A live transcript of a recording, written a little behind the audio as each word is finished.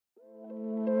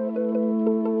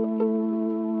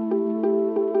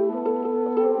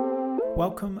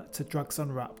Welcome to Drugs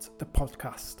Unwrapped, the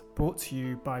podcast, brought to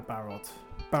you by Barod.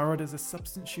 Barod is a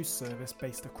substance use service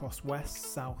based across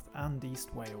West, South and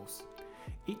East Wales.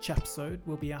 Each episode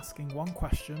will be asking one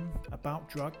question about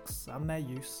drugs and their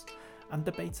use and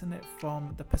debating it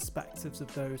from the perspectives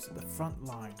of those at the front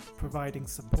line, providing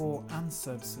support and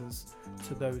services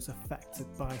to those affected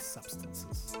by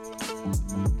substances.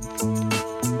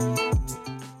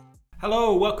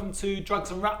 Hello, welcome to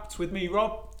Drugs Unwrapped with me,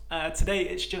 Rob. Today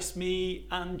it's just me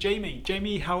and Jamie.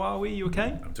 Jamie, how are we? You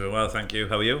okay? I'm doing well, thank you.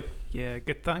 How are you? Yeah,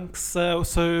 good, thanks.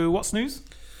 So what's news?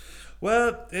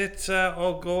 Well, it's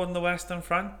all go on the Western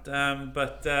Front,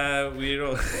 but we're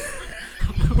all...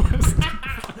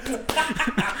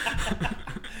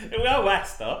 We are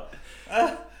West, though.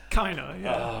 Kinda,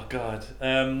 yeah. Oh, God.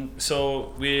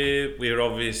 So we're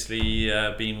obviously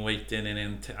been waiting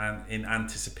in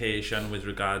anticipation with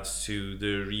regards to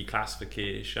the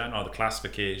reclassification, or the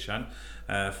classification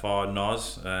for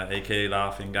NOS, aka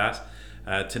laughing gas,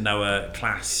 to now a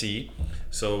Class C.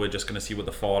 So we're just going to see what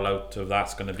the fallout of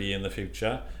that's going to be in the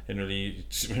future in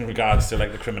regards to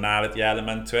like the criminality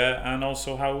element to it, and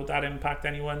also how would that impact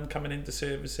anyone coming into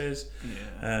services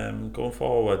going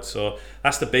forward. So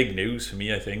that's the big news for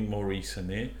me, I think, more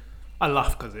recently. I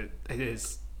laugh because it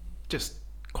is just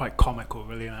quite comical,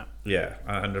 really, isn't it? Yeah,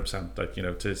 100%. Like, you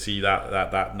know, to see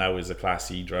that now is a Class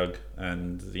C drug,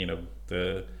 and you know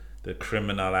the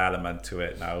criminal element to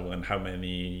it now, and how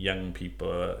many young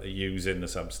people are using the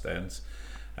substance.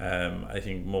 I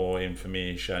think more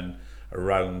information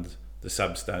around the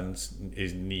substance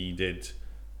is needed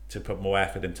to put more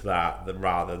effort into that,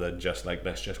 rather than just like,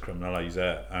 let's just criminalize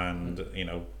it and you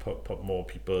know put more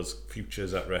people's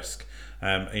futures at risk.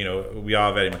 You know, we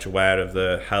are very much aware of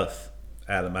the health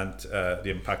element, the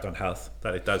impact on health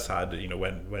that it does have, you know,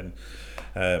 when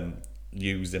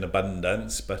used in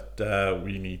abundance, but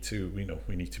we need to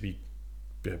be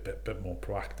a bit more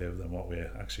proactive than what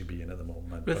we're actually being at the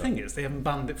moment. But the thing is, they haven't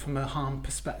banned it from a harm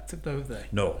perspective, though, have they?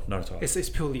 No, not at all. It's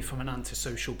purely from an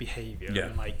antisocial behaviour, yeah.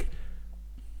 And like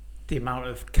the amount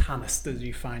of canisters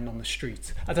you find on the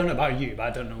street. I don't know about you, but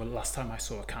I don't know the last time I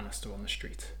saw a canister on the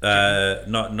street.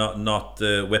 Not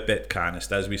the whippet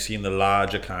canisters. We've seen the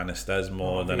larger canisters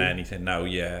more than anything now.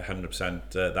 Yeah,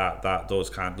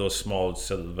 100%. Those small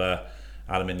silver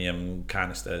aluminium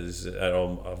canisters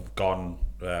have gone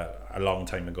a long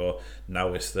time ago.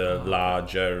 Now it's the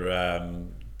larger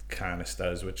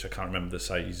canisters, which I can't remember the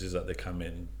sizes that they come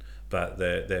in, but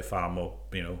they're far more,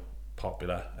 you know,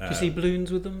 popular. Do you see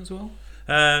balloons with them as well?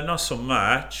 Not so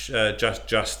much.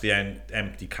 Just the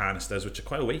empty canisters, which are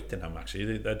quite a weight in them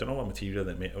actually. I don't know what material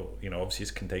they make. You know, obviously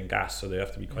it's contain gas, so they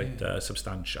have to be quite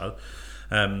substantial.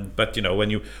 But you know, when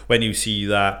you see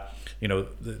that, you know,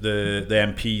 the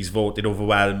MPs voted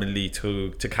overwhelmingly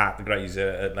to categorise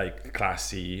it at like Class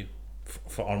C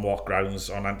on what grounds?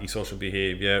 On antisocial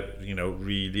behaviour, you know,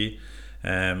 really.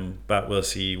 But we'll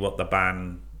see what the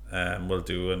ban will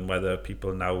do, and whether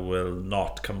people now will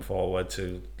not come forward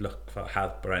to look for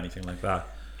help or anything like that.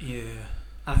 Yeah,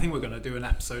 I think we're going to do an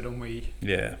episode on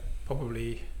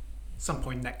probably some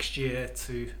point next year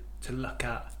to look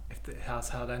at if it has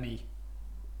had any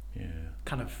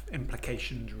kind of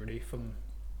implications really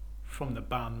from the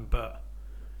ban. But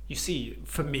you see,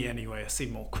 for me anyway, I see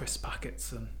more crisp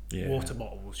packets and water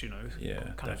bottles, you know,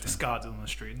 kind of discarded on the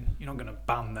street. You're not going to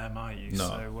ban them, are you?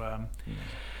 No.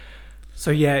 So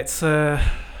yeah,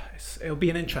 it'll be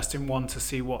an interesting one to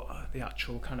see what the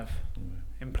actual kind of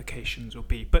implications will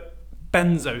be. But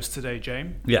benzos today,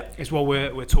 James, is what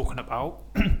we're talking about.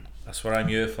 That's what I'm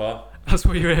here for. That's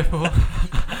what you're here for.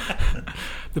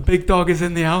 The big dog is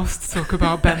in the house to talk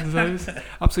about benzos.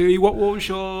 Absolutely. What was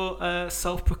your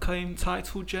self-proclaimed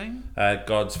title, James?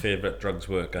 God's favourite drugs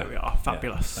worker. There we are.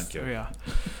 Fabulous. Thank you. There we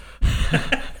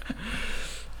are.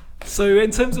 So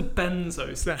in terms of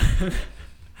benzos then,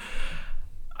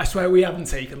 I swear we haven't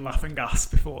taken laughing gas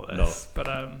before this. No. But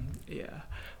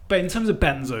But in terms of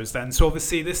benzos then, so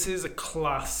obviously this is a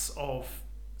class of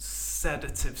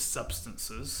sedative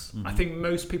substances. I think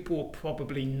most people will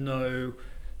probably know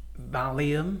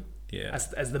Valium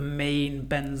as the main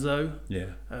benzo.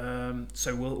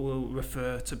 So we'll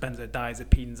refer to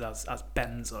benzodiazepines as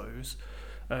benzos.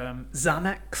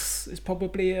 Xanax is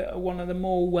probably one of the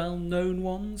more well-known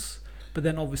ones, but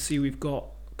then obviously we've got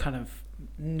kind of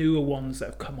newer ones that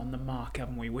have come on the market,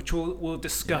 haven't we, which we'll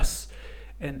discuss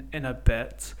in a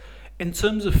bit. In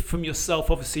terms of from yourself,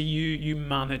 obviously you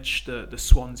manage the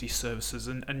Swansea services,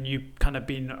 and you've kind of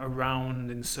been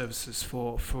around in services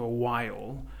for a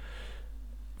while.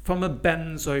 From a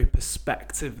benzo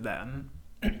perspective then,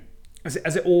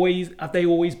 have they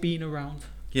always been around?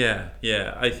 Yeah.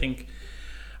 I think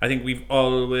I think we've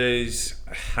always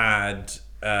had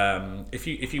if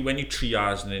you when you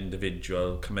triage an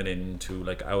individual coming into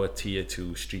like our tier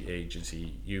 2 street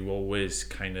agency, you always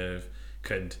kind of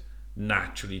could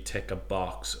naturally tick a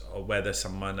box of whether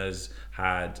someone has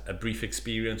had a brief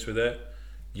experience with it,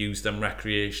 used them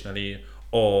recreationally,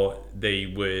 or they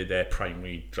were their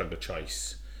primary drug of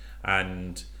choice.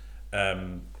 And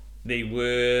they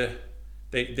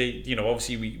you know,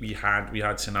 obviously we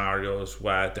had scenarios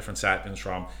where different settings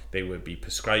from they would be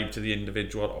prescribed to the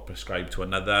individual or prescribed to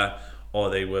another, or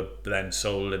they were then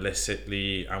sold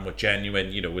illicitly and were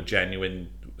genuine, you know,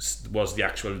 was the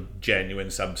actual genuine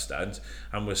substance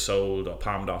and was sold or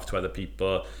palmed off to other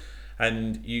people.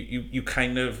 And you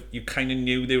kind of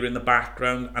knew they were in the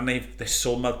background, and they're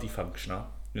so multifunctional.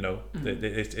 You know,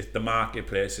 the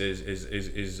marketplace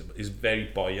is very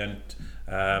buoyant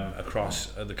across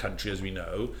the country, as we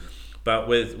know. But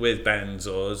with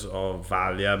benzos or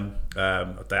Valium,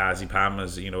 diazepam,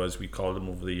 as you know, as we call them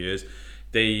over the years,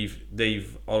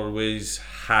 they've always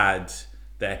had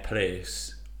their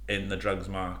place in the drugs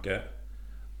market.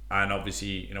 And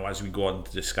obviously, you know, as we go on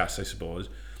to discuss, I suppose,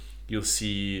 you'll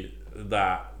see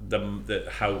that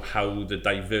how the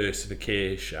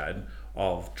diversification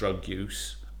of drug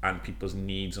use and people's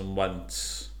needs and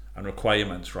wants and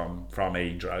requirements from a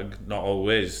drug, not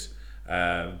always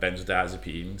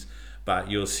benzodiazepines, but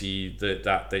you'll see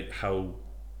that how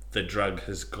the drug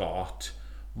has got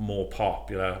more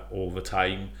popular over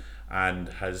time and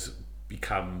has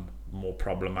become more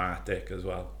problematic as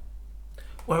well.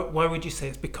 Why would you say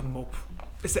it's become more?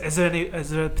 Is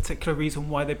there a particular reason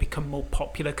why they become more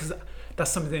popular? Because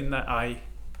that's something that I,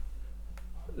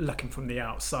 looking from the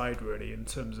outside, really, in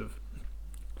terms of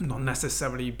not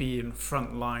necessarily being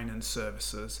frontline in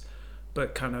services,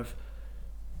 but kind of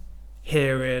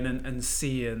hearing and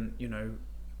seeing, you know,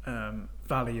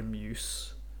 Valium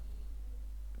use,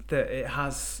 that it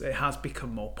has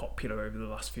become more popular over the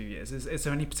last few years. Is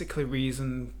there any particular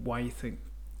reason why you think,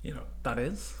 you know, that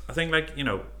is? I think, like, you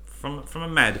know, from a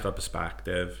medical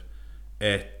perspective,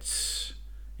 it's,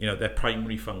 you know, their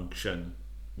primary function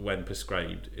when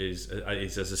prescribed is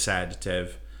as a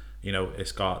sedative. You know,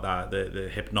 it's got that the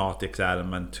hypnotics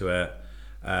element to it.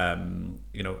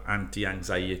 You know,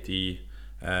 anti-anxiety.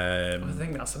 I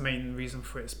think that's the main reason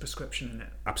for its prescription in it.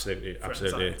 Absolutely.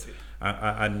 Anxiety.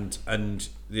 And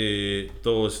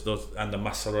those and the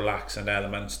muscle relaxant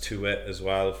elements to it as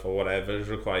well, for whatever is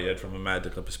required from a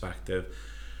medical perspective.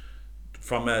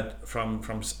 From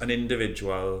an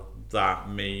individual that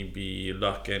may be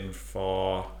looking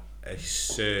for a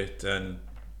certain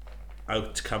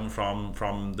outcome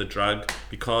from the drug,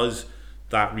 because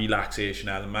that relaxation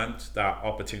element, that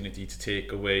opportunity to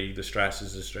take away the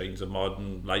stresses and strains of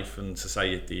modern life and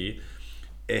society,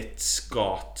 it's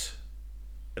got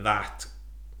that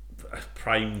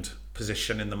primed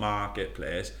position in the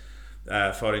marketplace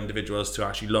for individuals to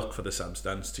actually look for the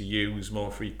substance to use more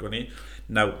frequently.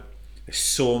 Now, there's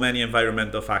so many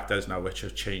environmental factors now which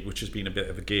have changed, which has been a bit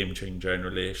of a game changer in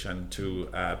relation to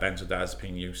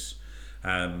benzodiazepine use.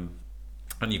 And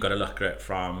you've got to look at it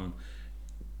from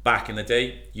back in the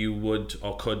day. You would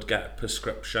or could get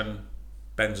prescription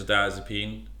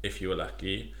benzodiazepine if you were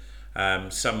lucky.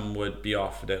 Some would be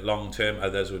offered it long term,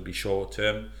 others would be short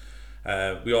term.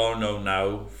 We all know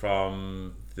now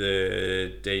from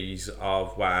the days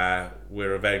of where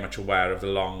we're very much aware of the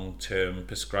long term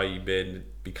prescribing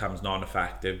becomes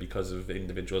non-effective because of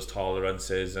individuals'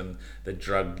 tolerances and the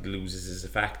drug loses its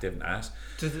effectiveness.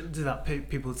 Do that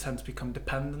people tend to become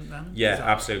dependent then? Yeah,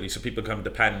 absolutely. So people become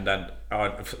dependent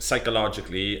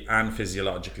psychologically and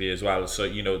physiologically as well. So,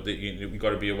 you know, we've got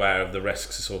to be aware of the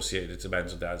risks associated to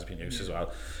benzodiazepine use as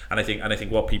well. And I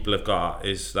think what people have got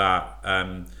is that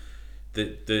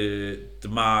the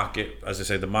market, as I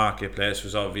say, the marketplace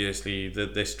was obviously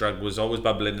that this drug was always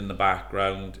bubbling in the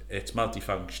background. It's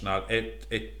multifunctional.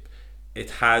 It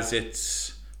has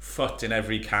its foot in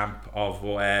every camp of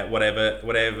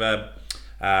whatever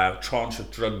tranche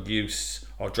of drug use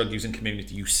or drug using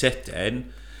community you sit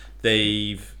in.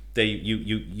 You've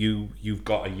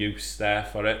got a use there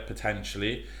for it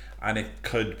potentially. And it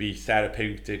could be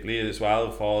therapeutically as well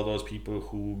for those people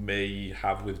who may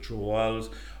have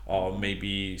withdrawals or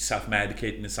maybe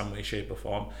self-medicating in some way, shape or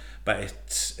form. But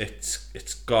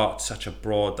it's got such a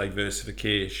broad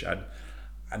diversification.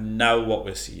 And now what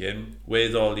we're seeing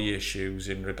with all the issues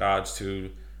in regards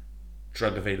to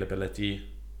drug availability,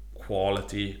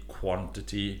 quality,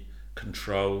 quantity,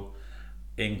 control,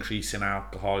 increase in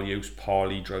alcohol use,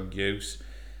 poly drug use,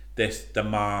 the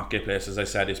marketplace, as I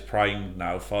said, is primed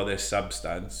now for this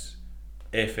substance.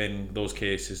 If in those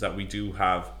cases that we do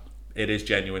have, it is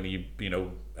genuinely, you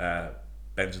know,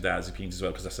 benzodiazepines as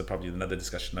well, because that's probably another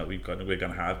discussion that we're going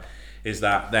to have, is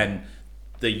that then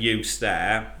the use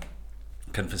there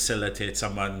can facilitate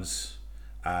someone's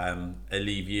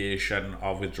alleviation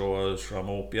of withdrawals from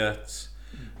opiates,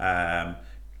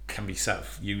 can be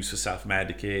used for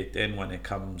self-medicating when it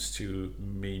comes to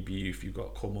maybe if you've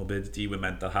got comorbidity with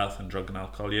mental health and drug and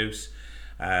alcohol use.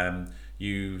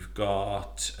 You've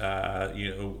got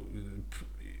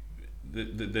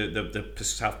the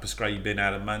self-prescribing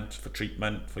element for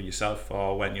treatment for yourself,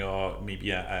 or when you're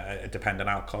maybe a dependent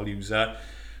alcohol user.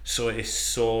 So it's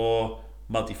so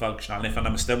multifunctional. And if I'm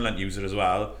a stimulant user as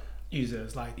well, help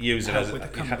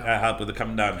with the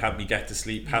come down, help me get to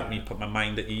sleep, help me put my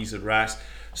mind at ease, at rest.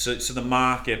 So the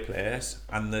marketplace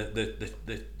and the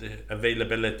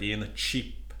availability and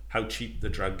how cheap the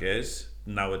drug is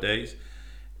nowadays,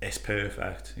 it's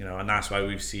perfect, and that's why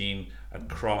we've seen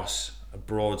across a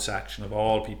broad section of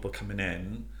all people coming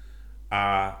in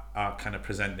are kind of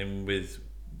presenting with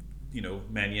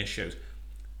many issues.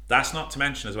 That's not to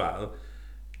mention as well,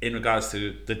 in regards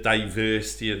to the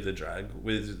diversity of the drug,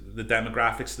 with the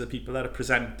demographics of the people that are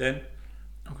presenting.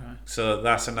 Okay. So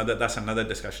that's another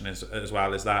discussion as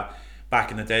well, is that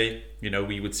back in the day,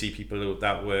 we would see people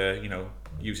that were,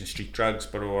 using street drugs,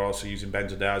 but were also using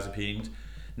benzodiazepines.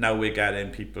 Now we're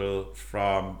getting people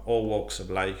from all walks of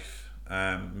life,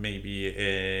 maybe,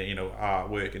 are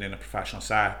working in a professional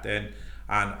setting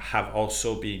and have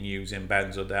also been using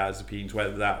benzodiazepines,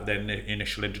 whether that their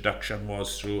initial introduction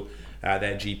was through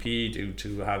their GP due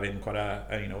to having quite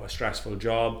a stressful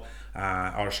job,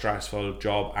 or a stressful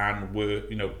job and work,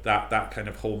 that kind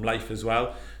of home life as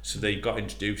well. So they got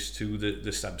introduced to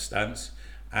the substance,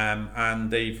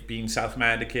 and they've been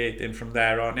self-medicating from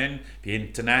there on in. The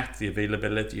internet, the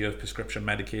availability of prescription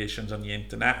medications on the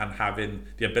internet, and having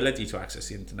the ability to access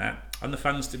the internet and the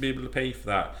funds to be able to pay for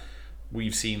that,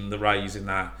 we've seen the rise in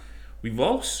that. We've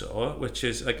also, which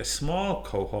is like a small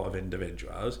cohort of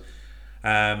individuals,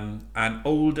 and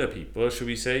older people, should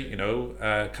we say,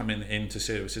 coming into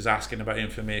services asking about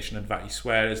information advice,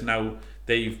 whereas now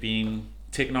they've been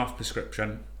taken off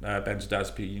prescription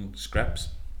benzodiazepine scripts.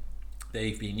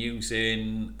 They've been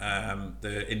using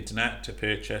the internet to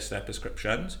purchase their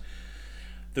prescriptions.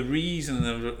 The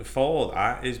reason for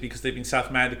that is because they've been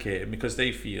self-medicating, because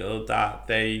they feel that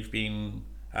they've been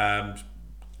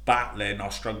battling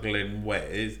or struggling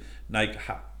with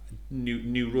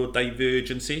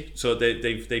neurodivergency. So they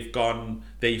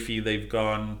feel they've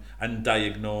gone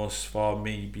undiagnosed for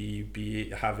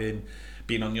maybe having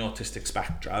been on the autistic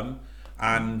spectrum,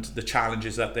 and the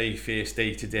challenges that they face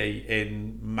day to day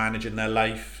in managing their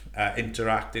life,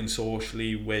 interacting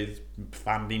socially with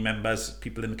family members,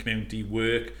 people in the community,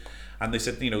 work. And they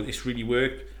said, it's really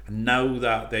worked. And now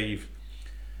that they've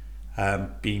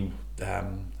been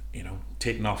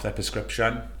taken off their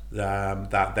prescription,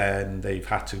 that then they've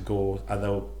had to go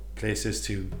other places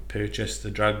to purchase the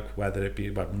drug, whether it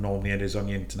be, but normally it is on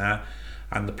the internet,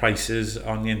 and the prices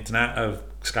on the internet have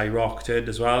skyrocketed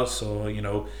as well. So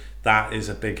that is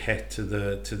a big hit to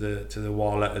the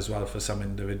wallet as well for some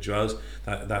individuals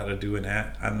that are doing it,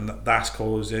 and that's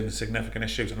causing significant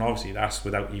issues. And obviously that's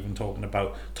without even talking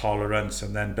about tolerance,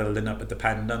 and then building up a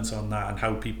dependence on that, and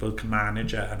how people can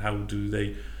manage it, and how do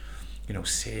they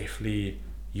safely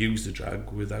use the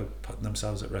drug without putting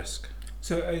themselves at risk.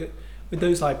 So with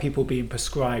those people being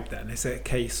prescribed, then is it a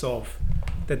case of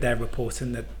that they're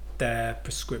reporting that their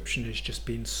prescription is just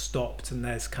being stopped and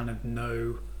there's kind of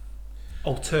no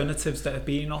alternatives that are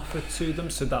being offered to them,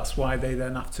 so that's why they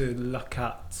then have to look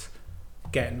at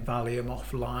getting Valium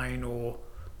offline? Or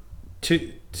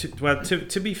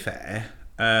to be fair,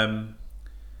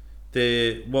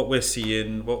 what we're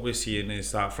seeing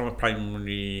is that from a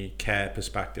primary care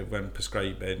perspective, when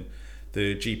prescribing,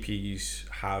 the GPs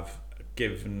have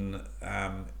given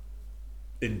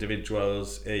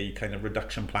individuals a kind of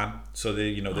reduction plan, so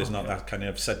there's not that kind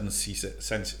of sudden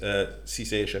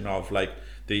cessation of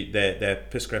their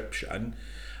prescription,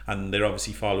 and they're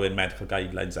obviously following medical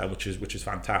guidelines now, which is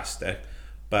fantastic,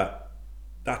 but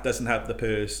that doesn't help the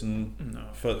person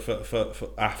for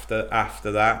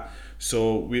after that.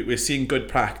 So we're seeing good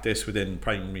practice within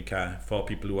primary care for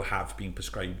people who have been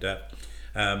prescribed it.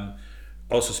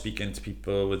 Also speaking to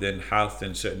people within health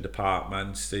in certain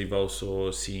departments, they've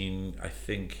also seen, I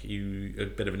think, a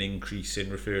bit of an increase in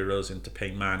referrals into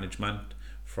pain management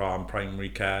from primary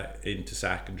care into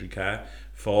secondary care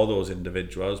for those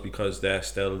individuals, because they're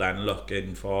still then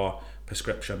looking for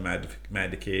prescription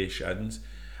medications.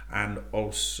 And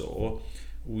also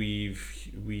we're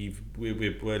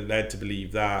led to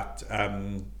believe that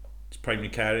primary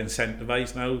care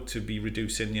incentivized now to be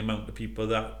reducing the amount of people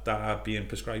that are being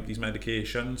prescribed these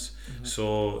medications.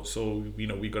 So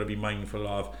we've got to be mindful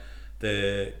of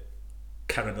the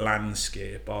current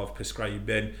landscape of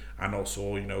prescribing, and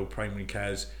also primary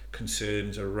care's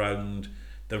concerns around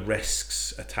the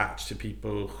risks attached to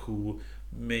people who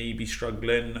may be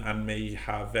struggling and may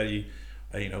have very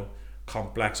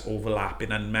complex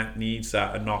overlapping unmet needs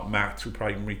that are not met through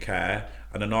primary care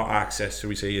and are not accessed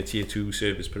through, say, a tier 2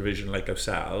 service provision like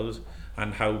ourselves,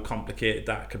 and how complicated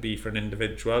that could be for an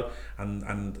individual,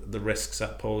 and the risks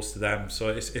that pose to them. So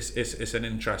it's an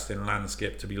interesting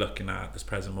landscape to be looking at this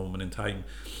present moment in time.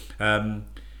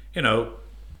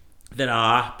 There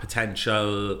are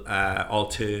potential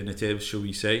alternatives, shall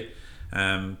we say,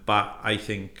 but I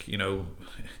think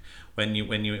when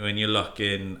you're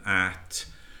looking at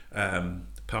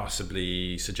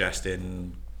possibly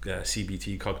suggesting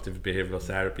CBT, cognitive behavioural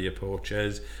therapy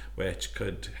approaches, which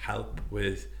could help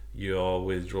with your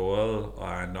withdrawal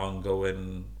and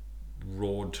ongoing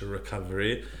road to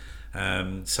recovery,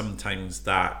 sometimes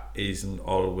that isn't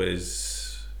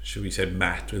always, should we say,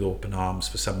 met with open arms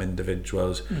for some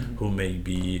individuals who may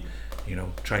be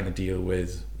trying to deal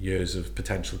with years of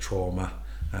potential trauma,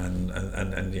 and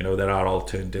there are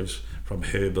alternatives from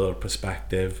herbal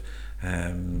perspective,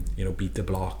 beta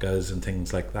blockers and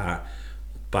things like that,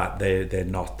 but they're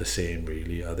not the same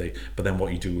really, are they? But then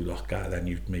what you do look at, then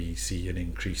you may see an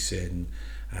increase in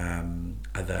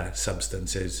other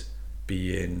substances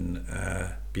being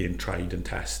tried and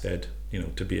tested,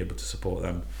 to be able to support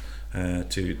them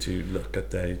to look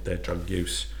at their drug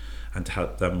use and to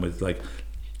help them with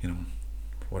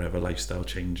whatever lifestyle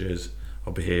changes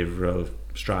or behavioural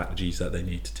strategies that they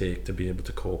need to take to be able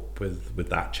to cope with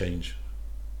that change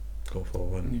go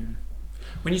forward. Yeah.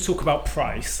 When you talk about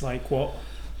price, what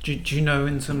do you know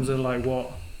in terms of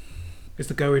what is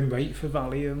the going rate for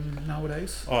Valium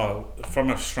nowadays? Oh, from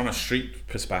a street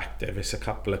perspective, it's a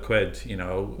couple of quid,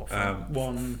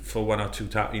 for one or two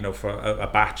for a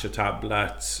batch of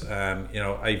tablets.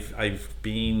 I've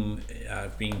been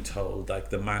told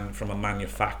from a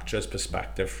manufacturer's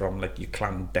perspective, from your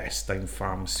clandestine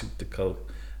pharmaceutical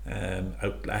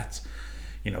outlets,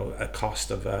 a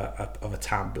cost of a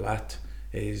tablet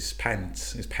is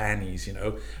pennies,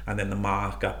 and then the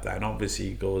markup then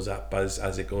obviously goes up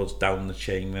as it goes down the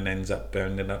chain and ends up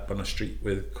ending up on a street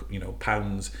with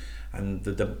pounds, and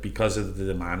because of the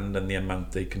demand and the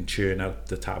amount they can churn out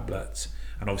the tablets,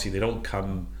 and obviously they don't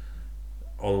come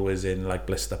always in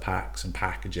blister packs and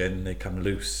packaging, they come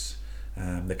loose,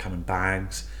 they come in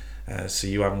bags, so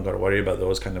you haven't got to worry about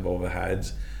those kind of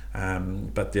overheads.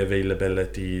 But the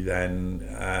availability then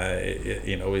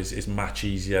is much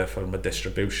easier from a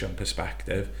distribution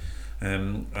perspective,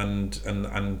 and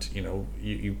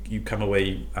you come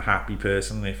away a happy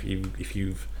person if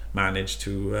you've managed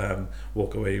to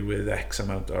walk away with X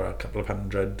amount or a couple of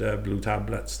hundred blue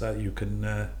tablets that you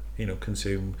can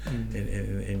consume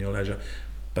in your leisure.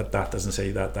 But that doesn't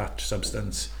say that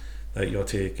substance that you're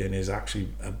taking is actually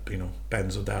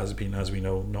benzodiazepine. As we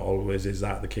know, not always is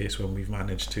that the case when we've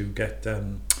managed to get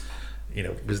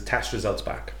test results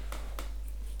back.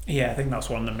 Yeah, I think that's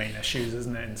one of the main issues,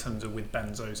 isn't it, in terms of with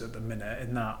benzos at the minute,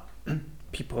 in that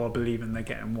people are believing they're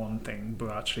getting one thing, but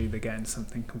actually they're getting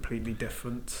something completely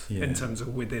different in terms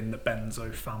of within the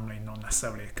benzo family, not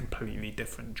necessarily a completely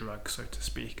different drug, so to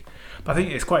speak. But I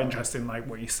think it's quite interesting,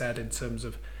 what you said in terms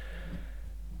of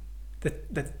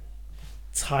the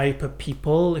type of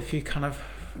people, if you kind of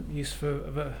use for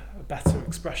a better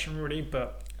expression really,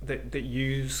 but that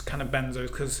use kind of benzos,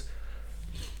 because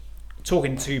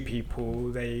talking to people,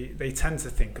 they tend to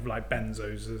think of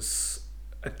benzos as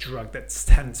a drug that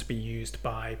tends to be used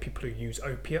by people who use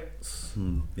opiates.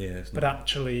 But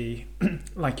actually,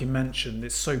 like you mentioned,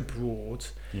 it's so broad,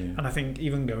 and I think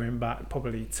even going back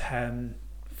probably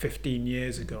 10-15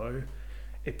 years ago,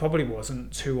 it probably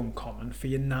wasn't too uncommon for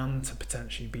your nan to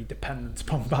potentially be dependent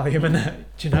upon Valium, and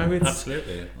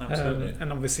absolutely.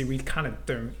 And obviously we kind of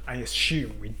don't, I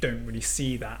assume we don't really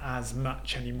see that as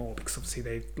much anymore, because obviously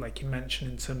they, like you mentioned,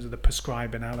 in terms of the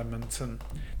prescribing element, and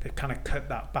they've kind of cut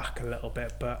that back a little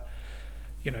bit, but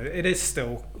it is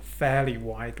still fairly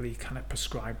widely kind of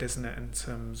prescribed, isn't it, in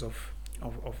terms of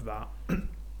that.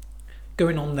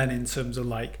 Going on then in terms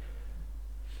of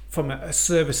from a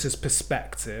services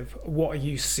perspective, what are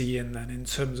you seeing then in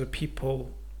terms of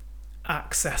people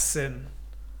accessing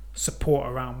support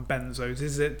around benzos?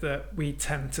 Is it that we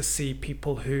tend to see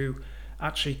people who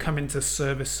actually come into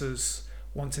services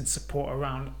wanting support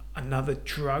around another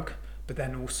drug, but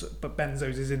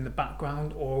benzos is in the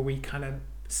background, or are we kind of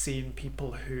seeing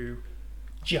people who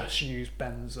just use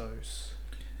benzos?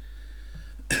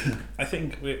 I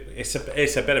think it's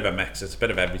a bit of a mix. It's a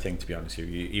bit of everything, to be honest with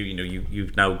you.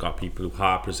 You've now got people who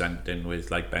are presenting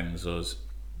with like benzos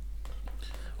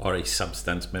or a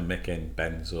substance mimicking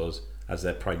benzos as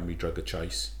their primary drug of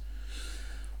choice.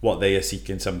 What they are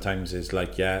seeking sometimes is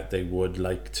like, they would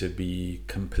like to be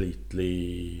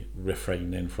completely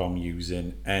refraining from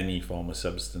using any form of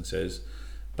substances,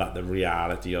 but the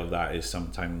reality of that is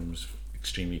sometimes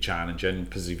extremely challenging,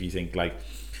 because if you think like,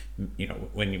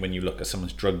 when you look at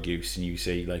someone's drug use and you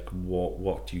say like,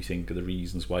 what do you think are the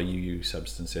reasons why you use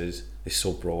substances, it's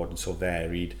so broad and so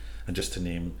varied. And just to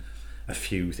name a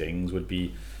few things would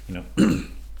be,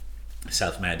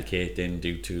 self-medicating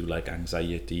due to like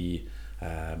anxiety,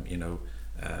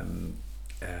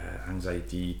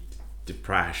 anxiety,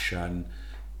 depression,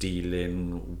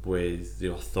 dealing with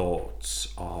your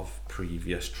thoughts of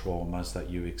previous traumas that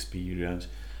you experience.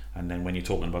 And then when you're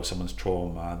talking about someone's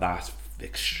trauma, that's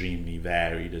extremely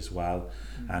varied as well,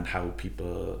 and how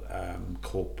people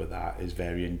cope with that is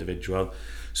very individual.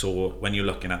 So when you're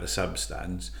looking at the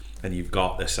substance, then you've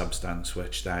got the substance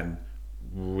which then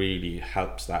really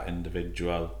helps that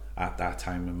individual at that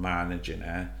time of managing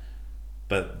it,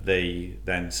 but they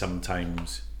then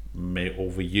sometimes may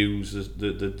overuse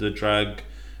the drug,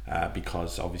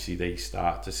 because obviously they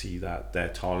start to see that their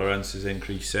tolerance is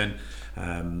increasing,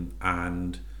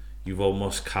 and you've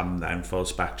almost come then full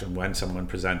spectrum when someone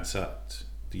presents at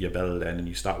your building and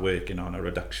you start working on a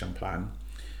reduction plan,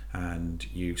 and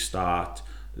you start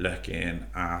looking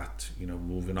at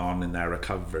moving on in their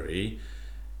recovery.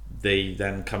 They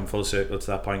then come full circle to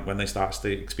that point when they start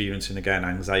experiencing again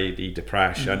anxiety,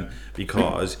 depression,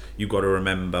 because you've got to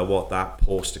remember what that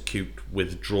post-acute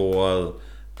withdrawal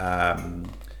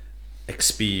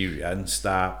experience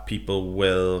that people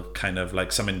will kind of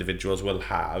like, some individuals will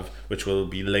have, which will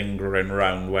be lingering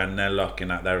around when they're looking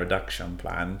at their reduction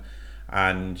plan.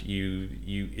 And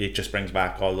it just brings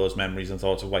back all those memories and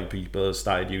thoughts of why people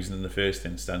started using in the first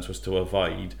instance, was to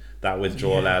avoid that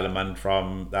withdrawal element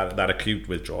from that acute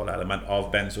withdrawal element of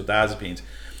benzodiazepines.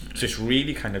 So it's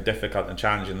really kind of difficult and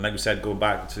challenging. And like we said, going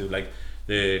back to like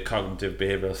the cognitive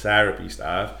behavioral therapy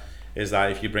stuff, is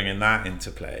that if you're bringing that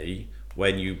into play,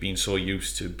 when you've been so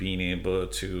used to being able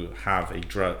to have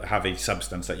a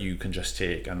substance that you can just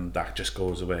take and that just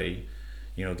goes away,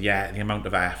 the amount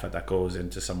of effort that goes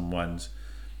into someone's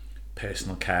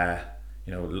personal care,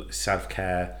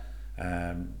 self-care,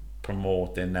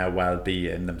 promoting their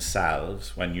well-being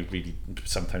themselves, when you really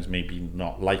sometimes maybe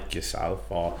not like yourself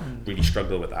or really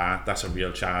struggle with that's a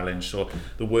real challenge. So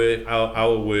the work,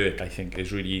 our work, I think,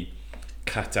 is really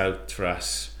cut out for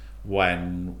us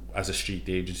when, as a street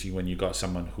agency, when you've got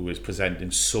someone who is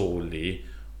presenting solely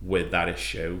with that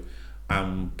issue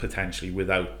and potentially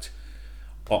without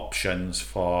options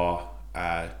for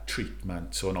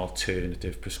treatment, so an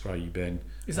alternative prescribing.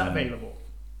 Is that available?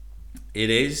 It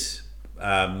is.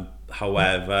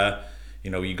 However,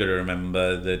 you got to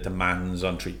remember the demands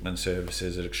on treatment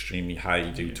services are extremely high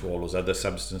due to all those other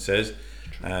substances.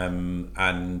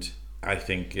 And I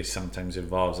think it sometimes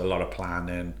involves a lot of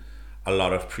planning, a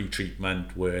lot of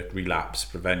pre-treatment work, relapse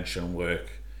prevention work,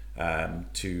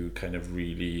 to kind of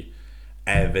really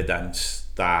evidence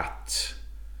that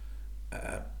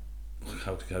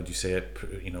how do you say it,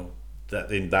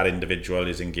 that individual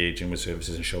is engaging with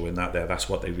services and showing that that's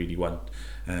what they really want,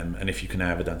 and if you can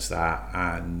evidence that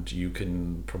and you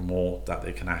can promote that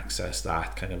they can access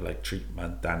that kind of like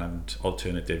treatment then, and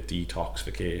alternative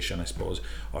detoxification, I suppose,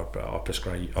 or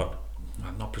prescribe, or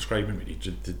not prescribing really,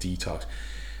 the detox,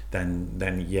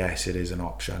 then yes, it is an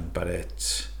option, but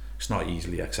it's not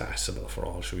easily accessible for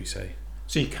all, shall we say.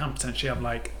 So you can potentially have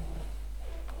like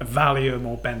a Valium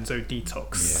or benzo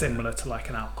detox, similar to like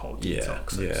an alcohol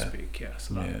detox, so to speak.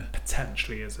 So that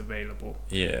potentially is available.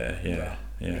 Yeah.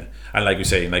 And like we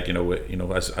say, like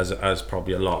as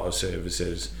probably a lot of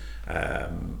services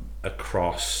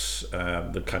across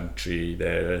the country,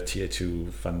 they're a tier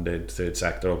 2 funded third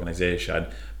sector organisation,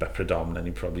 but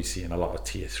predominantly probably seeing a lot of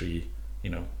tier 3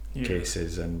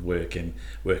 cases and working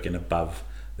above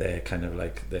their kind of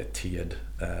like their tiered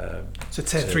so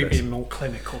tier 3 being more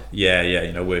clinical,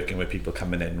 working with people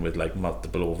coming in with like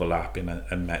multiple overlapping and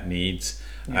unmet needs,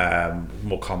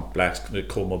 more complex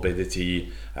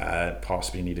comorbidity,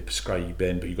 possibly needed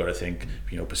prescribing, but you've got to think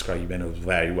prescribing is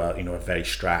very well very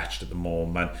stretched at the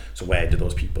moment. So where do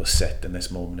those people sit in this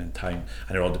moment in time?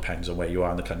 And it all depends on where you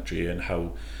are in the country and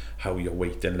how how your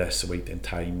waiting lists, waiting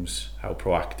times, how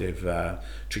proactive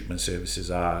treatment services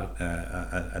are,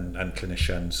 and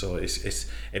clinicians. So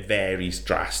it varies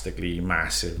drastically,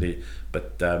 massively.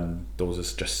 But those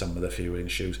are just some of the few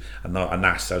issues, and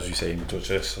that's, as you say,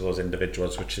 just for those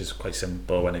individuals, which is quite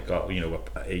simple when it got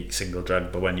a single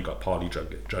drug, but when you got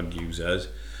drug users,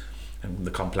 and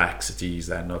the complexities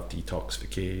then of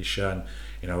detoxification,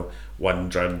 one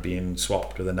drug being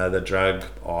swapped with another drug,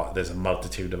 or there's a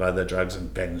multitude of other drugs,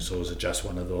 and benzos are just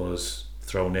one of those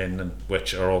thrown in, and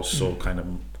which are also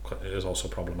is also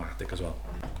problematic as well.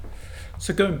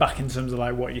 So going back in terms of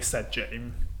like what you said,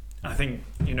 James, I think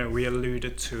we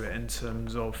alluded to it in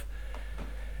terms of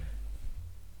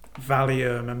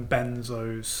Valium and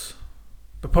benzos,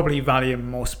 but probably Valium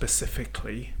more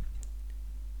specifically,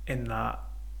 in that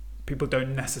people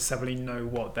don't necessarily know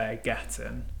what they're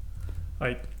getting.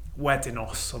 Like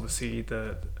Wedinos, obviously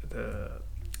the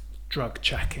drug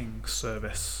checking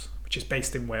service, which is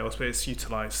based in Wales, but it's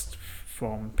utilised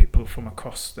from people from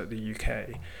across the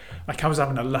UK. Like I was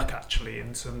having a look actually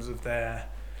in terms of their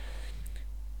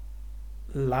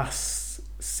last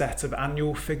set of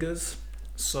annual figures.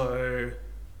 So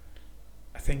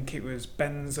I think it was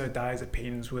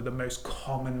benzodiazepines were the most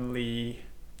commonly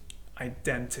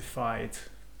identified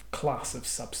class of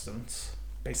substance,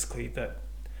 basically the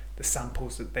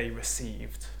samples that they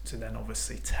received to then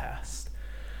obviously test.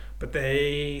 But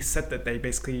they said that they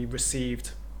basically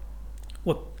received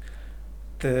what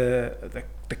the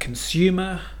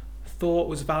consumer thought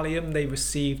was Valium. They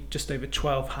received just over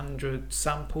 1,200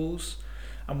 samples,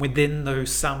 and within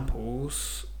those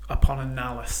samples, upon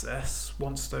analysis,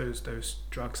 once those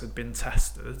drugs had been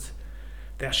tested,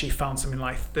 they actually found something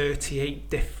like 38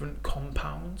 different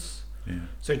compounds. Yeah.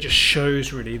 So it just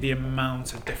shows really the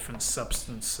amount of different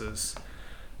substances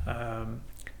that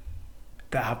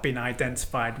have been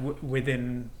identified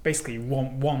within basically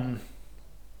one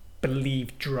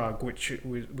believed drug, which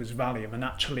was Valium. And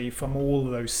actually from all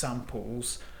of those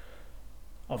samples,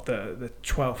 of the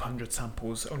 1,200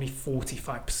 samples, only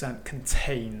 45%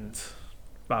 contained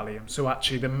Valium. So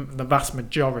actually the vast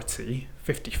majority,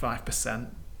 55%,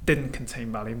 didn't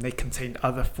contain Valium. They contained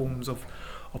other forms of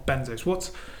benzos.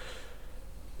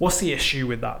 What's the issue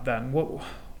with that then?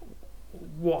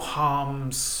 What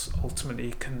harms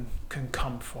ultimately can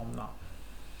come from that?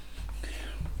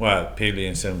 Well, purely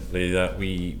and simply that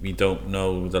we don't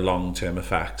know the long-term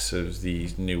effects of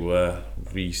these newer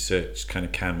research kind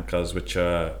of chemicals, which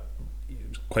are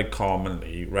quite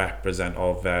commonly represent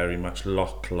or very much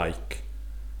look like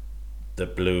the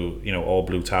blue, all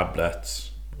blue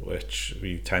tablets, which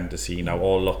we tend to see now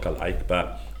all look alike.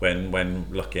 But when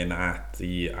looking at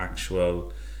the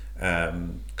actual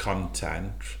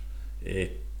content,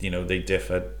 they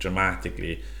differ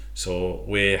dramatically. So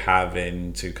we're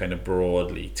having to kind of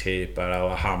broadly taper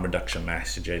our harm reduction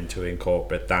messaging to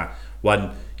incorporate that.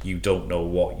 One, you don't know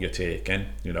what you're taking,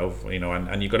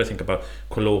 and you've got to think about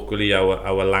colloquially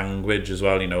our language as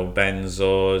well.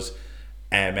 Benzos,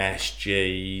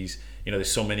 MSGs.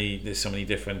 There's so many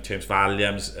different terms.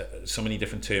 Valiums, so many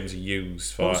different terms are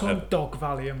used for. Also dog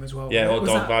Valium as well. Yeah, or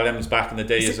dog Valiums back in the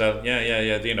day as well.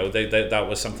 Yeah. That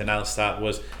was something else that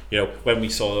was, when we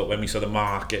saw the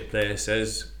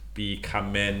marketplaces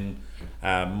becoming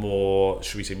more,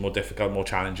 should we say, more difficult, more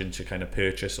challenging to kind of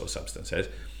purchase those substances.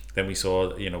 Then we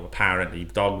saw, apparently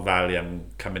dog Valium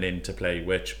coming into play,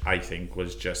 which I think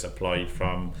was just applied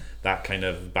from that kind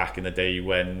of back in the day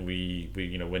when we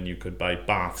when you could buy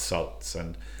bath salts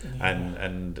and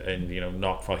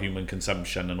not for human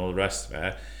consumption and all the rest of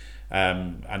it,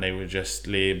 and they were just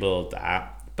labelled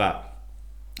that. But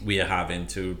we are having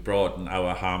to broaden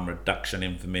our harm reduction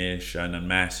information and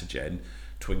messaging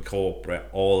to incorporate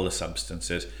all the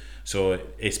substances. So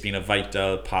it's been a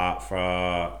vital part for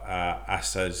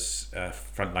us as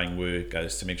frontline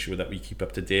workers to make sure that we keep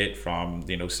up to date from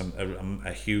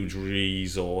a huge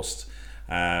resource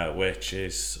which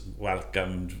is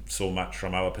welcomed so much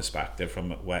from our perspective from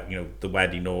the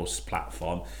Wedinos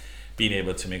platform, being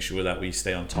able to make sure that we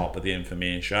stay on top of the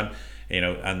information,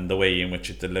 and the way in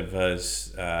which it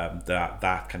delivers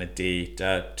that kind of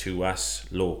data to us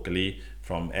locally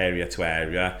from area to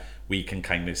area. We can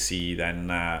kind of see then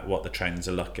what the trends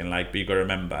are looking like. But you've got to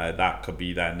remember that could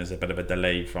be then there's a bit of a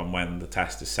delay from when the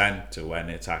test is sent to when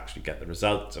it's actually get the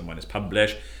results, and when it's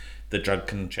published, the drug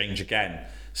can change again.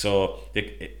 So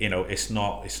it's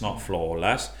not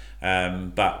flawless,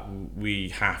 but we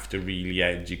have to really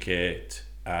educate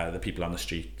the people on the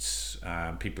streets,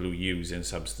 people who are using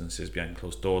substances behind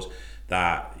closed doors,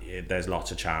 that there's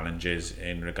lots of challenges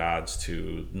in regards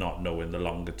to not knowing the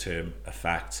longer term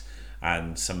effects.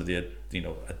 and some of the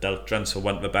adulterants, for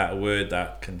want of a better word,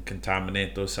 that can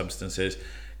contaminate those substances,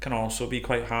 can also be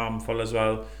quite harmful as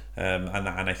well. And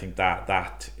I think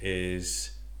that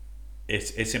is,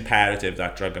 it's imperative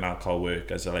that drug and alcohol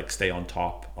workers are stay on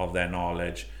top of their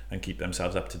knowledge and keep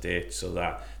themselves up to date, so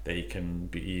that they can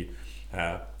be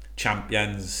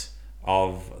champions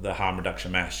of the harm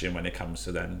reduction messaging when it comes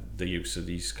to then the use of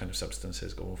these kind of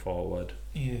substances going forward.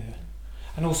 Yeah.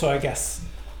 And also, I guess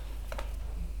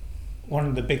one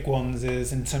of the big ones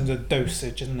is in terms of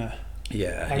dosage, isn't it?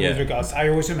 Yeah. With regards, I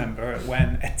always remember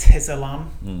when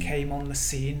Atizalam came on the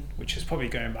scene, which is probably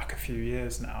going back a few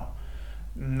years now,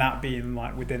 and that being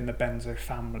within the benzo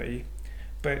family,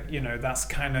 but that's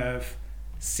kind of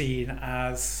seen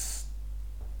as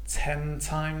 10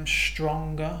 times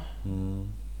stronger,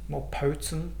 more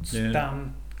potent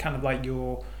than kind of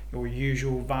your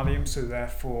usual Valium. So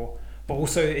therefore, but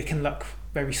also it can look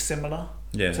very similar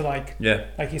to like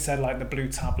you said, the blue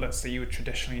tablets that you would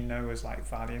traditionally know as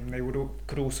Valium. They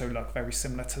could also look very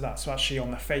similar to that. So actually,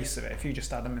 on the face of it, if you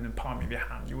just had them in the palm of your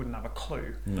hand, you wouldn't have a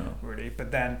clue, really.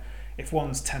 But then, if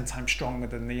one's 10 times stronger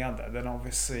than the other, then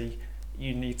obviously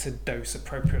you need to dose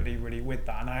appropriately really with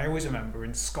that. And I always remember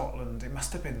in Scotland, it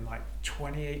must have been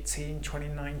 2018,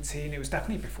 2019, it was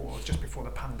definitely just before the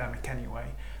pandemic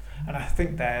anyway, and I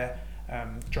think their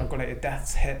drug-related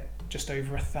deaths hit just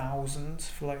over 1,000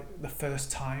 for the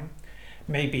first time.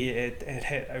 Maybe it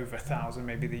hit over 1,000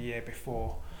 maybe the year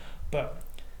before, but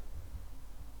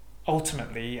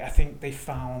ultimately I think they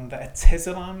found that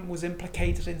Atizalam was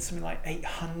implicated in something like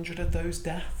 800 of those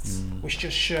deaths, which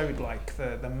just showed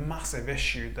the massive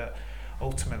issue that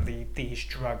ultimately these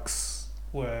drugs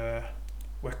were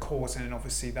causing, and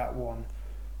obviously that one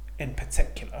in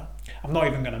particular. I'm not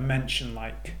even going to mention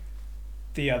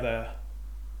the other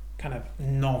kind of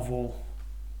novel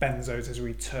benzos, as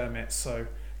we term it, so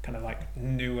kind of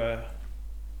newer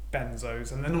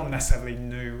benzos, and they're not necessarily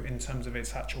new in terms of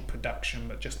its actual production,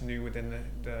 but just new within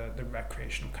the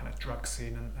recreational kind of drug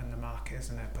scene and the market,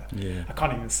 isn't it? But I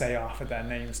can't even say half of their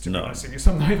names, to be honest with you,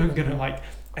 so I'm not even going to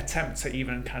attempt to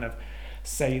even kind of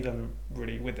say them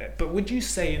really with it. But would you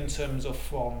say, in terms of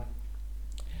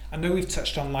I know we've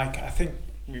touched on I think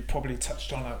we probably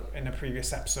touched on it in a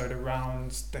previous episode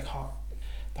around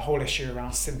the whole issue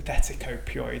around synthetic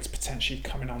opioids potentially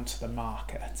coming onto the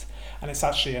market, and it's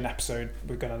actually an episode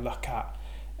we're going to look at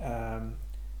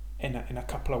in a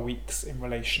couple of weeks in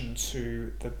relation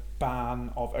to the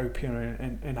ban of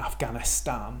opium in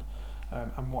Afghanistan,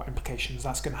 and what implications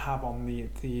that's going to have on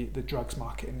the drugs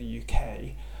market in the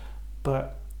UK.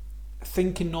 But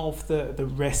thinking of the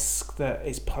risk that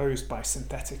is posed by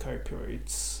synthetic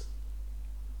opioids,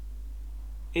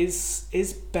 is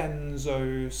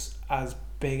benzos as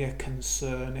big a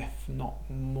concern, if not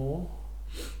more,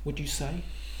 would you say?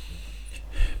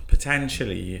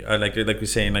 Potentially, like we're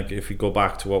saying, if we go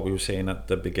back to what we were saying at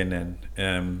the beginning,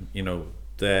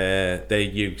 their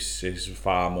use is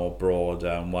far more broader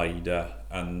and wider,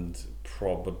 and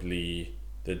probably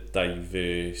the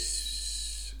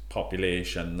diverse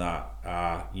population that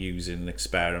are using,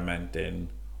 experimenting,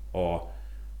 or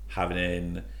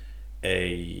having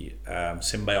a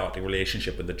symbiotic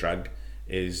relationship with the drug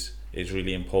is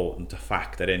really important to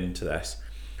factor into this.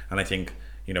 And I think,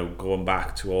 going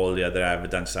back to all the other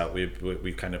evidence that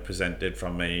we've kind of presented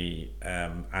from a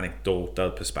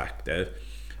anecdotal perspective,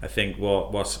 I think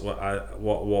what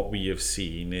we have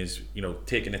seen is,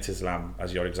 taking Atizalam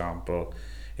as your example,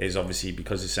 is obviously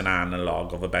because it's an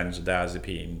analogue of a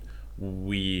benzodiazepine,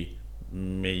 we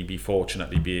maybe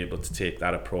fortunately be able to take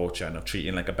that approach and of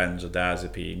treating like a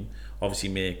benzodiazepine, obviously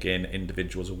making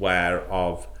individuals aware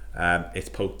of its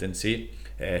potency,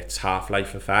 its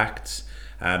half-life effects,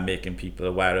 making people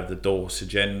aware of the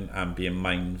dosaging and being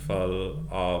mindful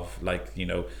of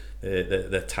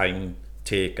the time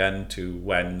taken to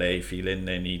when they're feeling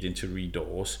they're needing to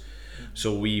redose.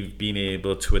 So we've been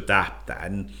able to adapt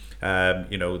then,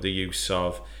 the use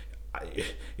of,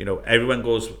 everyone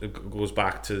goes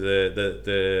back to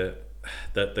the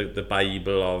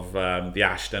Bible of the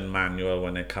Ashton Manual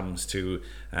when it comes to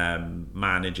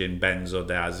managing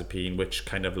benzodiazepine, which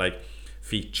kind of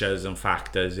features and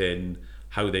factors in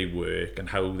how they work and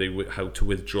how to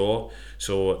withdraw.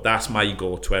 So that's my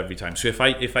go-to every time. So if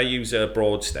I use a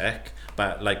broad stick,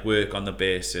 but work on the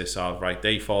basis of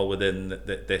they fall within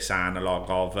this analog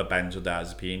of a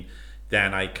benzodiazepine,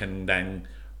 then I can then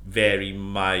vary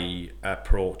my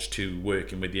approach to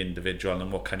working with the individual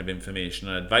and what kind of information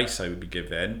and advice I would be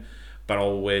given, but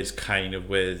always kind of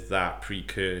with that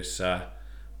precursor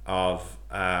of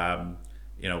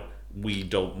we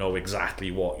don't know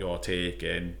exactly what you're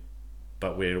taking,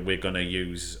 but we're going to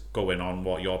use, going on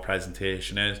what your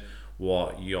presentation is,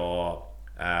 what you're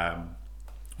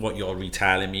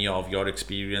retelling me of your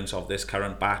experience of this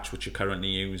current batch which you're currently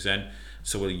using.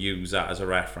 So we'll use that as a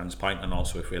reference point, and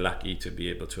also if we're lucky to be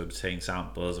able to obtain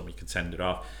samples and we can send it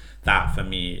off. That for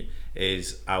me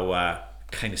is our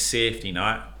kind of safety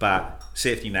net, but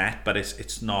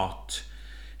it's not,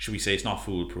 should we say, it's not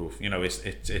foolproof. You know, it's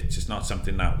just not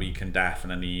something that we can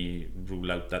definitely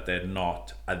rule out that they're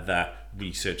not other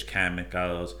research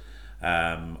chemicals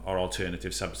or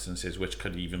alternative substances which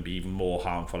could even be even more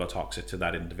harmful or toxic to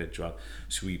that individual.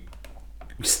 So we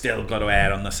still got to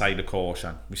err on the side of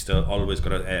caution. We still always got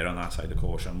to err on that side of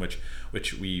caution, which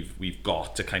we've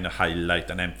got to kind of highlight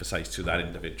and emphasize to that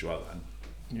individual. And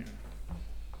yeah.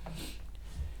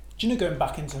 Do you know, going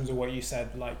back in terms of what you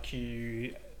said, like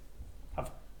you've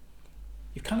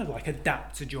kind of like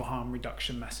adapted your harm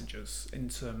reduction messages in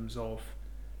terms of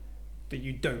that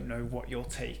you don't know what you're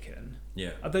taking.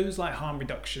 Yeah. Are those like harm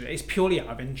reduction? It's purely out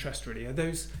of interest, really. Are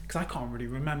those, because I can't really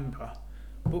remember.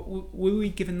 But were we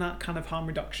given that kind of harm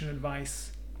reduction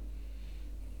advice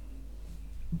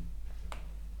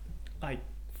like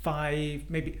 5,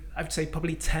 maybe I'd say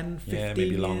probably 10, 15 yeah, maybe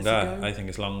years longer. ago? I think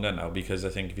it's longer now, because I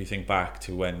think if you think back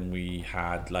to when we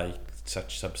had like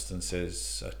such substances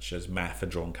such as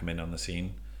methadone come in on the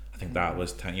scene, I think that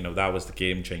was that was the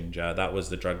game changer. That was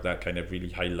the drug that kind of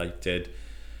really highlighted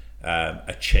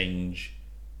a change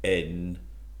in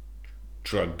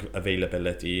drug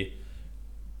availability,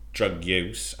 drug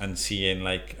use, and seeing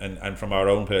like and from our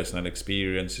own personal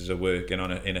experiences of working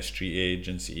in a street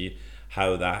agency,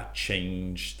 how that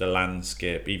changed the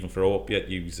landscape even for opiate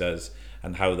users,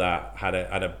 and how that had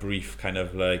a brief kind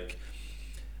of like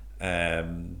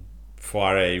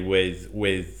foray with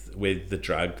the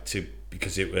drug,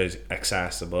 because it was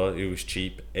accessible, it was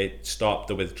cheap, it stopped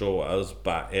the withdrawals,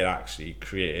 but it actually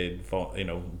created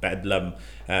bedlam,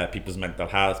 people's mental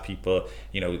health, people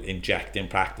injecting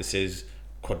practices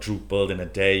quadrupled in a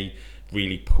day,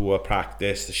 really poor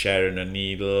practice, the sharing of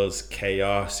needles,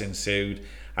 chaos ensued,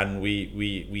 and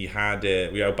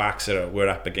our backs were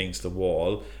up against the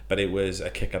wall. But it was a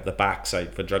kick up the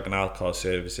backside for drug and alcohol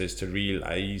services to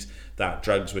realise that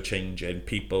drugs were changing,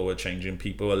 people were changing,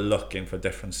 people were looking for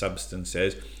different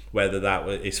substances, whether that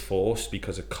is forced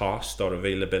because of cost or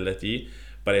availability.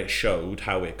 But it showed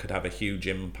how it could have a huge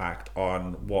impact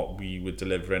on what we were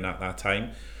delivering at that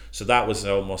time. So that was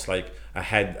almost like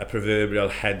a proverbial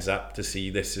heads up to see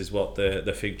this is what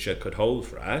the future could hold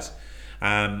for us.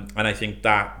 And I think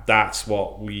that's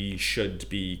what we should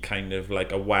be kind of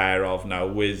like aware of now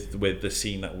with the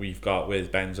scene that we've got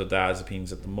with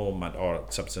benzodiazepines at the moment, or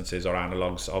substances or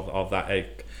analogues of that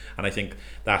ilk. And I think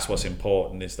that's what's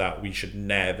important, is that we should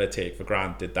never take for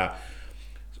granted that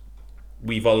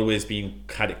we've always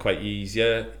had it quite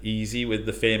easy with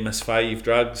the famous 5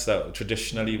 drugs that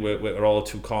traditionally were all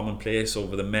too commonplace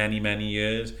over the many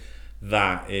years.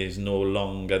 That is no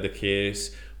longer the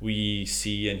case. We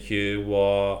see and hear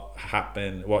what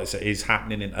is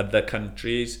happening in other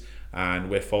countries, and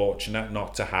we're fortunate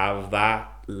not to have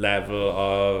that level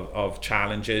of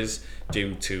challenges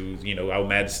due to our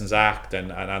Medicines Act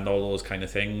and all those kind of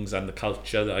things, and the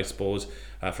culture that I suppose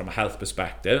from a health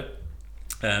perspective.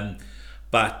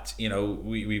 But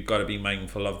we've got to be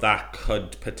mindful of that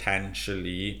could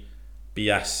potentially be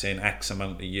us in X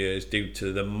amount of years, due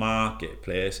to the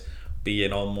marketplace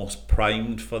being almost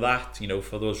primed for that,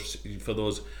 for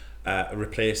those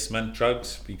replacement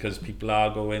drugs, because people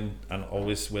are going and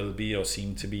always will be or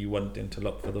seem to be wanting to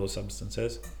look for those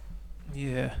substances.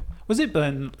 Yeah. Was it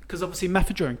then, because obviously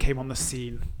methadone came on the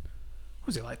scene,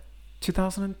 was it like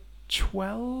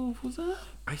 2012, was it?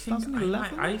 I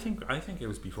think it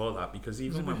was before that, because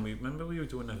even when we were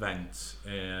doing events,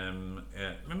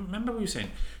 remember we were saying,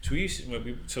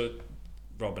 so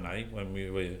Rob and I, when we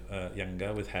were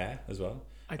younger, with hair as well.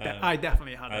 I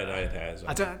definitely had hair. I had hair as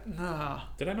well.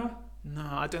 Did I not? No,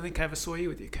 I don't think I ever saw you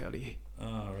with your curly.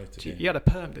 Oh, right. Okay. You had a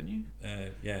perm, didn't you?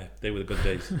 Yeah, they were the good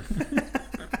days.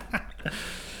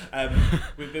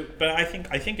 But I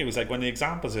think it was like, one of the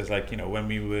examples is like, when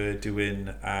we were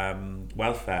doing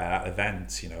welfare at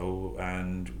events,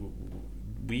 and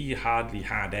we hardly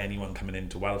had anyone coming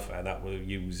into welfare that were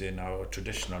using our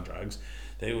traditional drugs.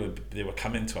 They were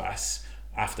coming to us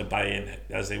after buying,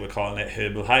 as they were calling it,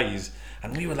 herbal highs,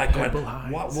 and we were like,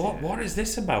 what is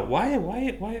this about? Why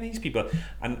are these people?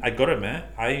 And I gotta admit,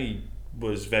 I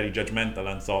was very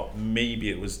judgmental and thought maybe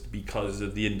it was because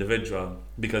of the individual,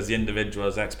 because the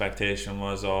individual's expectation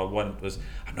was, or want was,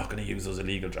 I'm not going to use those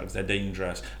illegal drugs, they're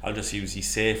dangerous, I'll just use these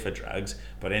safer drugs.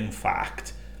 But in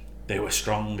fact, they were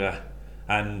stronger,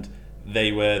 and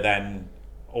they were then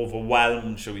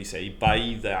overwhelmed, shall we say,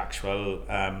 by the actual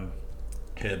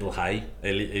herbal high,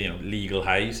 legal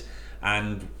highs,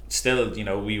 and still,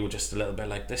 we were just a little bit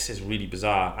like, this is really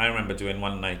bizarre. I remember doing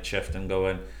one night shift and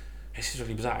going, this is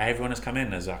really bizarre. Everyone has come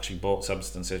in has actually bought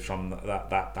substances from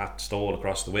that stall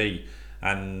across the way,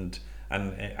 and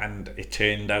it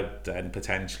turned out then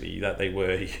potentially that they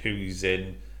were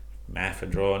using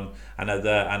methadone and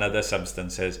other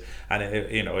substances, and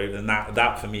and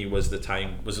that for me was the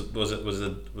time was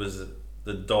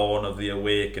the dawn of the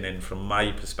awakening from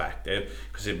my perspective,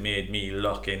 because it made me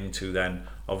look into then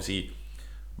obviously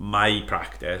my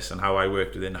practice and how I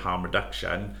worked within harm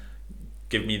reduction,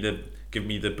 give me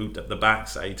the boot up the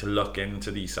backside to look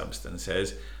into these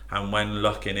substances. And when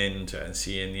looking into it and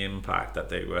seeing the impact that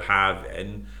they were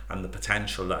having and the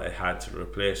potential that it had to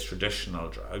replace traditional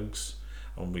drugs,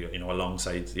 and we,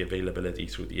 alongside the availability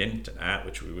through the internet,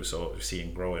 which we were sort of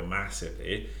seeing growing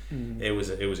massively, it was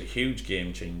a huge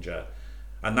game changer.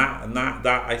 And that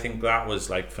I think that was,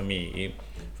 like, for me,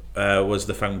 was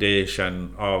the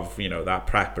foundation of that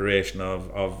preparation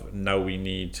of now we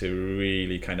need to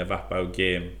really kind of up our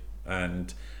game,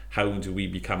 and how do we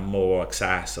become more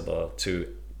accessible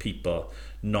to people,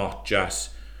 not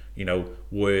just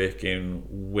working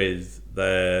with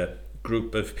the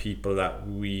group of people that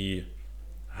we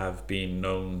have been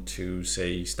known to,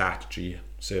 say, statutory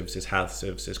services, health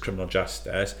services, criminal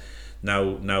justice.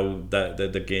 Now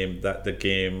the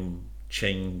game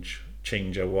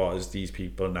changer was these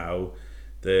people now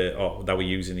that were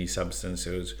using these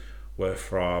substances were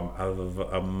from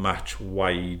a much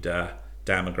wider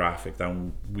demographic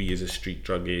than we as a street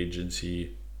drug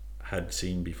agency had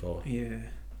seen before. Yeah,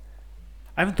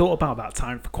 I haven't thought about that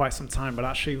time for quite some time, but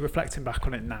actually reflecting back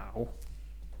on it now,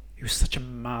 it was such a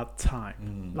mad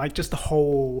time. Like, just the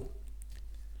whole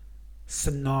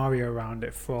scenario around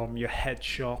it, from your head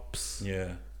shops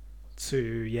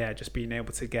to just being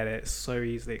able to get it so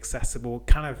easily accessible.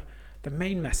 Kind of the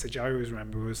main message I always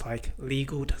remember was like,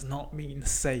 legal does not mean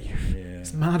safe.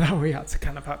 It's mad how we had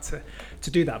to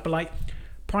do that. But like,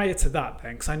 prior to that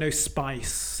then, because I know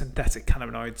spice, synthetic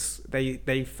cannabinoids,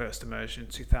 they first emerged in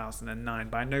 2009,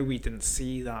 but I know we didn't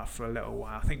see that for a little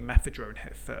while. I think methadone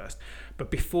hit first. But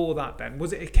before that then,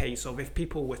 was it a case of if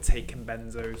people were taking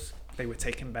benzos, they were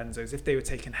taking benzos? If they were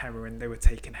taking heroin, they were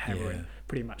taking heroin,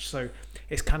 pretty much. So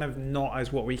it's kind of not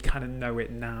as what we kind of know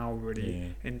it now,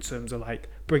 really, in terms of like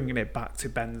bringing it back to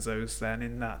benzos then,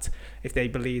 in that if they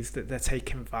believe that they're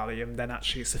taking Valium, then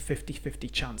actually it's a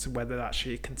 50-50 chance of whether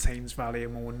actually it contains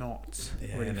Valium or not,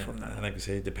 really, from that. And like I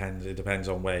say, it depends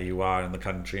on where you are in the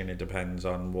country, and it depends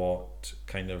on what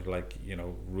kind of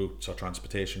routes or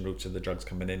transportation routes of the drugs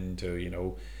coming into,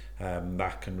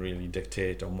 that can really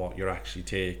dictate on what you're actually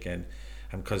taking.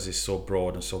 And because it's so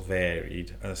broad and so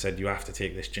varied, and I said, you have to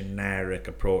take this generic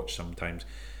approach sometimes.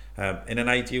 In an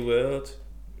ideal world,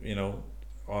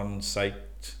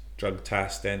 on-site drug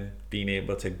testing, being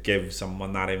able to give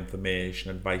someone that information,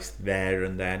 advice there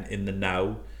and then in the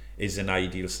now, is an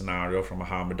ideal scenario from a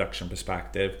harm reduction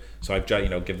perspective. So I've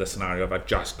just, give the scenario of I've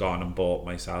just gone and bought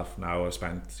myself now, I've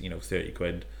spent 30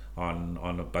 quid on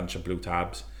a bunch of blue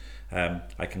tabs.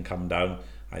 I can come down,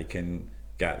 I can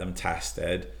get them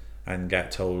tested and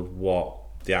get told what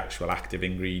the actual active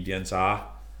ingredients are,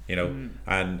 and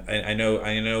I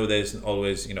know there's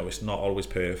always, it's not always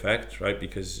perfect, right?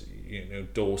 Because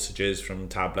dosages from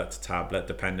tablet to tablet,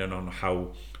 depending on how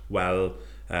well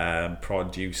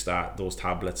produced that those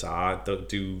tablets are,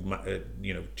 do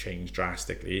change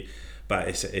drastically. But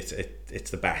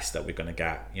it's the best that we're going to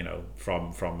get,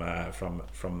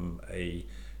 from a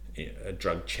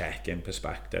drug check-in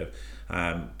perspective,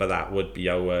 but that would be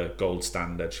our gold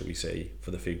standard, shall we say,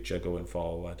 for the future going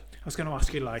forward. I was going to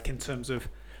ask you, like, in terms of,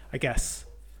 I guess,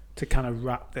 to kind of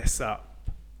wrap this up,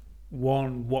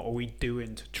 one, what are we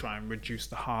doing to try and reduce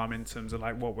the harm in terms of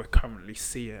like what we're currently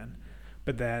seeing,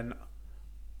 but then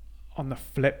on the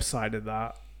flip side of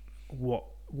that,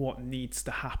 what needs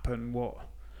to happen, what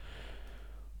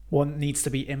needs to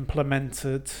be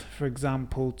implemented, for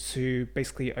example, to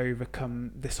basically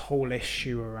overcome this whole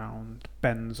issue around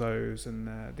benzos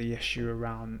and the issue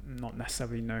around not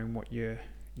necessarily knowing what you're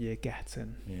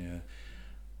getting. Yeah.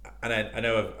 And I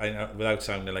know, without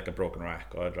sounding like a broken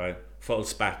record, right? Full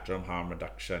spectrum harm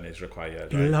reduction is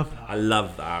required. Right? I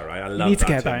love that, right? I love that. You need to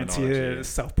get that into your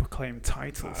self-proclaimed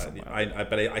title somewhere.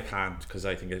 But I can't, because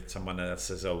I think it's someone else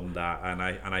has owned that,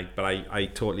 but I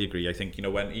totally agree. I think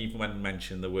when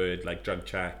mentioning the word like drug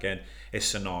checking is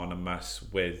synonymous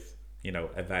with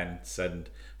events and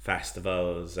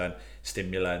festivals and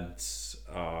stimulants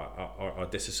or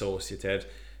disassociatives.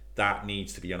 That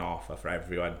needs to be an offer for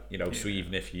everyone, so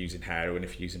even if you're using heroin,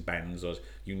 if you're using benzos,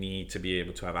 you need to be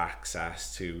able to have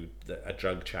access to a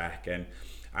drug check. And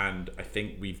And I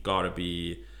think we've got to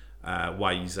be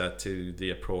wiser to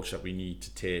the approach that we need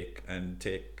to take, and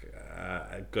take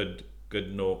a good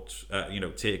note,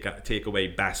 take away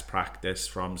best practice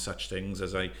from such things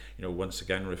as I once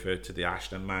again refer to the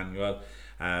Ashton manual.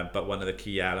 But one of the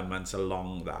key elements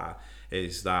along that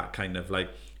is that kind of like,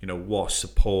 what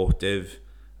supportive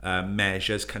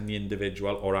measures can the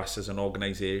individual or us as an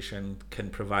organisation can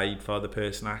provide for the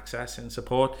person accessing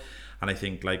support. And I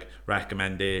think like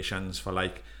recommendations for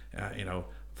like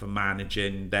for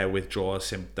managing their withdrawal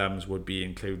symptoms would be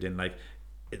including like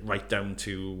right down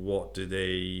to what do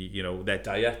they, their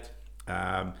diet,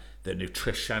 the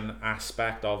nutrition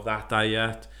aspect of that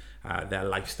diet, their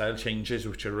lifestyle changes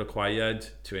which are required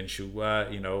to ensure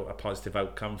a positive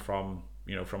outcome from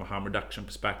a harm reduction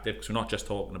perspective, because we're not just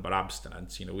talking about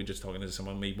abstinence. We're just talking to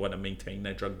someone who want to maintain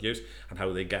their drug use and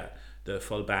how they get the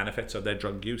full benefits of their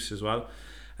drug use as well.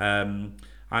 And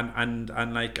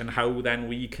how then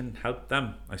we can help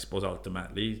them, I suppose,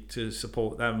 ultimately to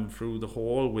support them through the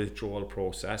whole withdrawal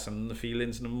process and the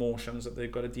feelings and emotions that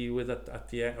they've got to deal with at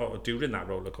the end, or during that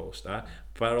roller coaster,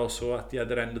 but also at the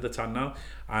other end of the tunnel,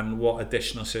 and what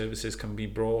additional services can be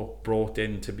brought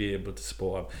in to be able to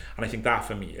support them. And I think that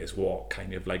for me is what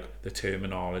kind of like the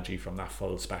terminology from that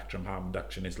full spectrum harm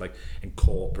reduction is, like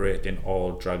incorporating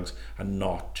all drugs and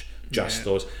not just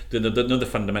those. The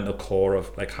fundamental core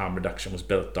of like harm reduction was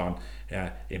built on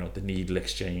the needle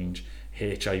exchange,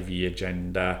 HIV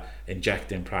agenda,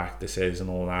 injecting practices and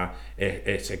all that.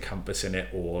 It's encompassing it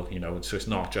all, so it's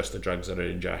not just the drugs that are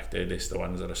injected, it's the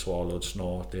ones that are swallowed,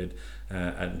 snorted,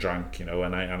 and drunk,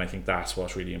 and I think that's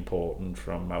what's really important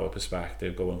from our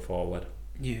perspective going forward.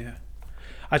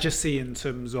 I just see in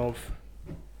terms of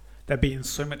there being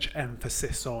so much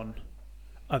emphasis on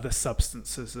other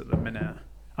substances at the minute,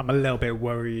 I'm a little bit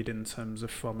worried in terms of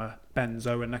from a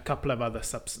benzo and a couple of other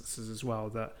substances as well,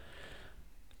 that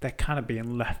they're kind of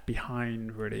being left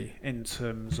behind really in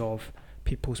terms of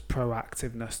people's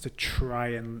proactiveness to try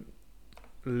and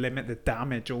limit the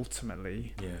damage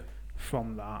ultimately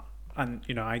from that. And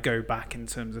I go back in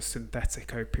terms of synthetic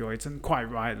opioids, and quite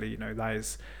rightly that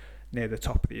is near the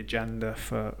top of the agenda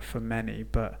for many,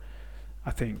 but I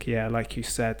think, like you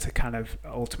said, to kind of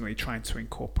ultimately trying to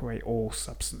incorporate all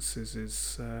substances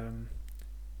is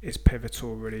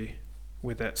pivotal really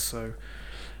with it. So,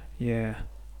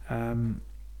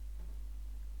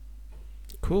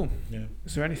 cool. Yeah.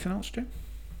 Is there anything else, Jim?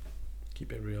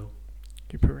 Keep it real.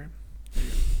 Keep it real.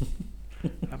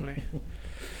 Lovely.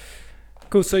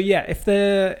 Cool. So if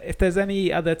there's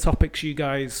any other topics you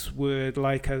guys would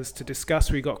like us to discuss,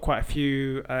 we got quite a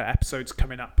few episodes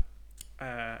coming up.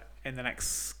 In the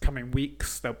next coming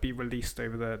weeks, they'll be released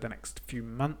over the next few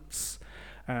months,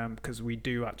 because we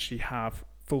do actually have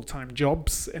full-time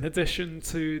jobs in addition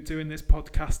to doing this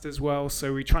podcast as well,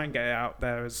 so we try and get it out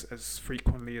there as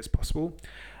frequently as possible.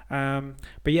 But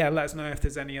let us know if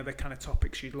there's any other kind of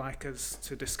topics you'd like us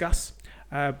to discuss,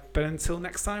 but until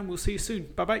next time, we'll see you soon.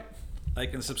 Bye bye.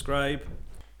 Like and subscribe.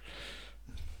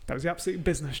 That was the absolute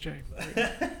business, Jay.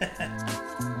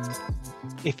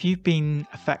 If you've been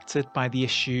affected by the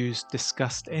issues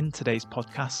discussed in today's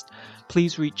podcast,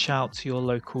 please reach out to your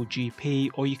local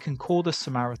GP, or you can call the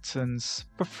Samaritans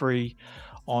for free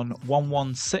on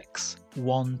 116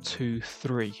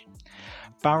 123.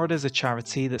 Barod is a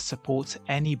charity that supports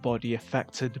anybody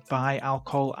affected by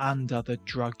alcohol and other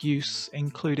drug use,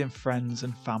 including friends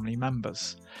and family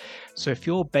members. So if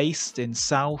you're based in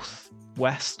South,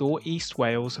 West or East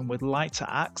Wales and would like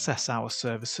to access our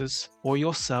services for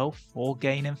yourself or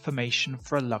gain information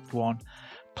for a loved one,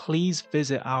 please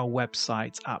visit our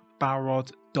website at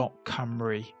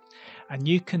barod.cymru, and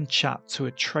you can chat to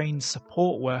a trained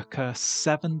support worker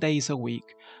 7 days a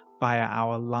week via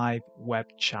our live web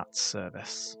chat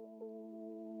service.